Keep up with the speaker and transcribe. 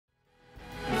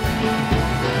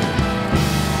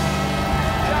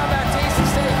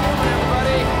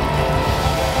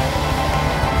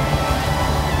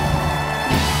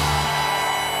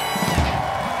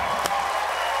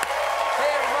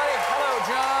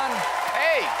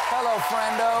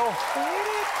friendo.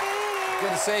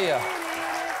 Good to see you.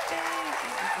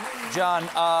 John,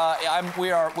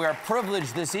 we are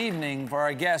privileged this evening for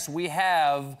our guests. We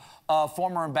have a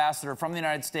former ambassador from the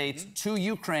United States to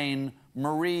Ukraine,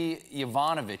 Marie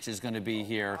Yovanovitch, is going to be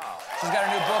here. She's got a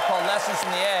new book called Lessons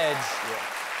from the Edge.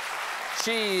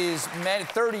 She's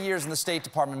 30 years in the State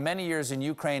Department, many years in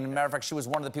Ukraine. As a matter of fact, she was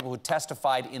one of the people who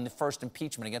testified in the first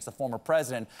impeachment against the former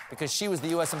president because she was the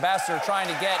U.S. ambassador trying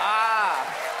to get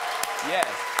yes,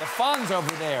 the funds over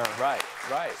there. Right.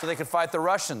 So they could fight the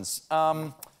Russians.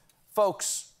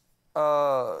 Folks,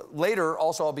 later,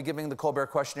 also, I'll be giving the Colbert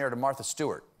questionnaire to Martha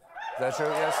Stewart. Is that true?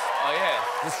 Yes? Oh,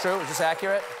 yeah. Is this true? Is this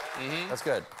accurate? Mm-hmm. That's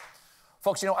good.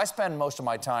 Folks, you know, I spend most of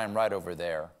my time right over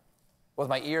there with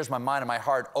my ears, my mind, and my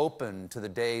heart open to the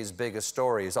day's biggest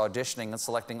stories, auditioning and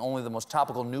selecting only the most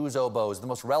topical news oboes, the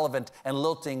most relevant and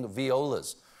lilting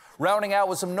violas, rounding out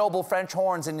with some noble French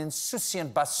horns and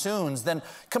insouciant bassoons, then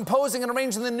composing and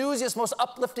arranging the newsiest, most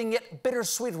uplifting yet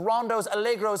bittersweet rondos,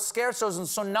 allegros, scherzos, and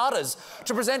sonatas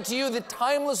to present to you the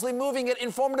timelessly moving yet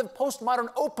informative postmodern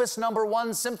opus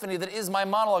 #1 symphony that is my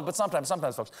monologue. But sometimes,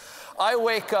 folks, I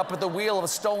wake up at the wheel of a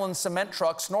stolen cement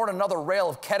truck, snort another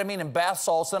rail of ketamine and bath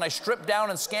salts, then I strip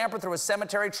down and scamper through a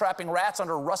cemetery trapping rats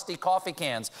under rusty coffee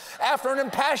cans. After an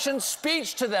impassioned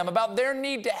speech to them about their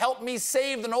need to help me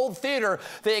save an old theater,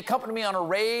 they accompany me on a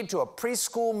raid to a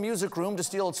preschool music room to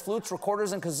steal its flutes,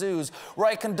 recorders, and kazoos, where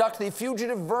I conduct the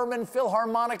fugitive vermin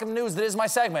philharmonic of news that is my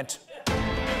segment.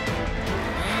 Meanwhile.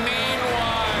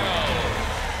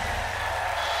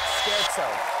 Scherzo.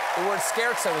 The word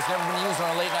scherzo has never been used on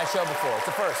a late-night show before. It's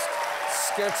the first.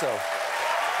 Scherzo.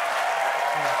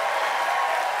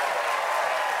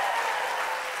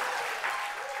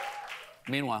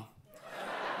 Meanwhile.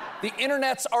 The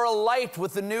internets are alight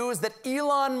with the news that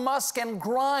Elon Musk and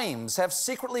Grimes have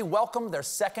secretly welcomed their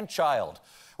second child,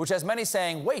 which has many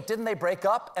saying, wait, didn't they break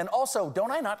up? And also,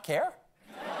 don't I not care?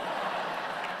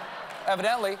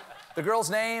 Evidently, the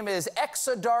girl's name is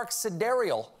Exodark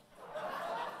Sidereal,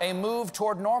 a move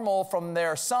toward normal from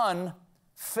their son,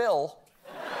 Phil.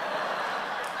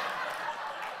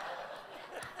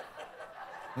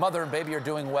 Mother and baby are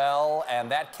doing well, and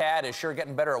that cat is sure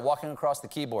getting better at walking across the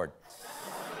keyboard.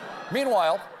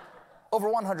 Meanwhile, over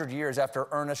 100 years after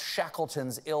Ernest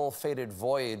Shackleton's ill-fated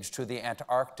voyage to the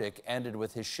Antarctic ended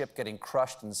with his ship getting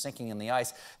crushed and sinking in the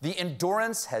ice, the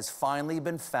Endurance has finally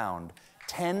been found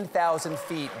 10,000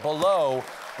 feet below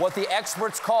what the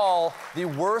experts call the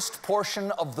worst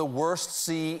portion of the worst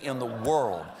sea in the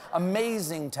world.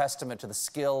 Amazing testament to the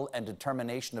skill and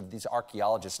determination of these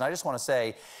archaeologists. And I just want to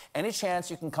say, any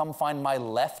chance you can come find my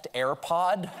left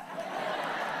AirPod?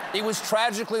 It was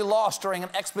tragically lost during an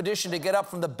expedition to get up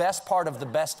from the best part of the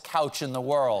best couch in the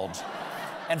world.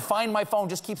 And Find My Phone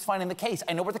just keeps finding the case.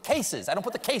 I know where the case is. I don't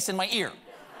put the case in my ear.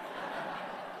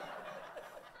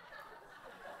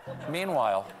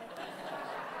 Meanwhile,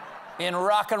 in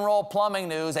rock and roll plumbing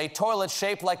news, a toilet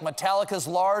shaped like Metallica's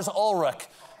Lars Ulrich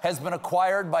has been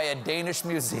acquired by a Danish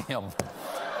museum.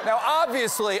 Now,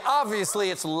 obviously,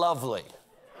 it's lovely.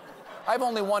 I have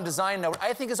only one design note.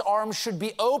 I think his arms should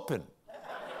be open,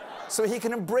 so he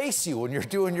can embrace you when you're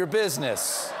doing your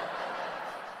business.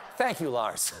 Thank you,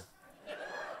 Lars.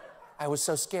 I was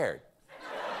so scared.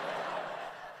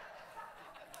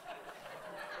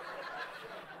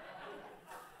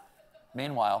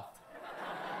 Meanwhile,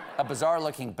 a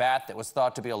bizarre-looking bat that was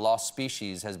thought to be a lost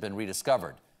species has been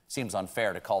rediscovered. Seems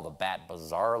unfair to call the bat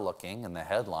bizarre-looking in the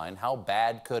headline. How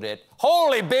bad could it?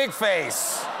 Holy big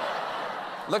face!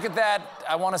 Look at that,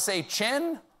 I want to say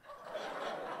chin?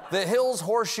 The Hills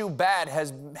horseshoe bat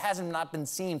hasn't not been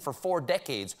seen for 4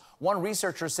 decades. One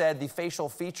researcher said the facial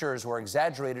features were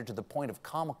exaggerated to the point of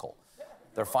comical.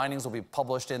 Their findings will be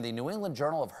published in the New England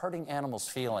Journal of Hurting Animals'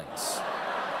 Feelings.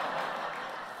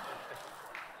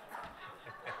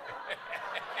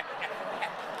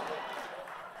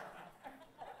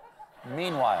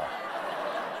 Meanwhile,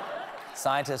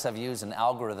 scientists have used an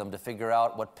algorithm to figure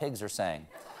out what pigs are saying.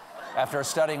 After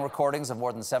studying recordings of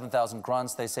more than 7,000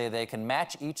 grunts, they say they can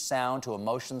match each sound to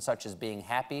emotions such as being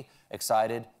happy,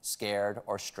 excited, scared,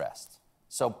 or stressed.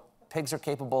 So pigs are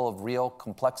capable of real,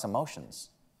 complex emotions.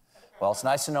 Well, it's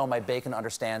nice to know my bacon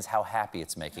understands how happy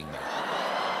it's making me.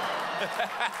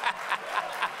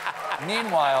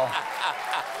 Meanwhile,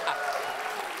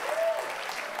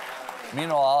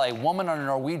 a woman on a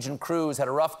Norwegian cruise had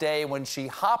a rough day when she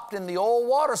hopped in the old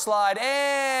water slide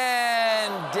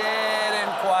and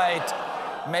didn't quite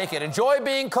make it. Enjoy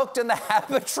being cooked in the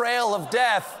habit trail of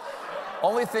death.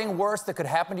 Only thing worse that could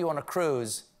happen to you on a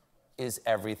cruise is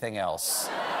everything else.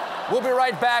 We'll be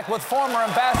right back with former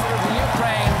ambassador to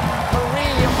Ukraine,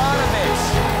 Marie Yovanovitch.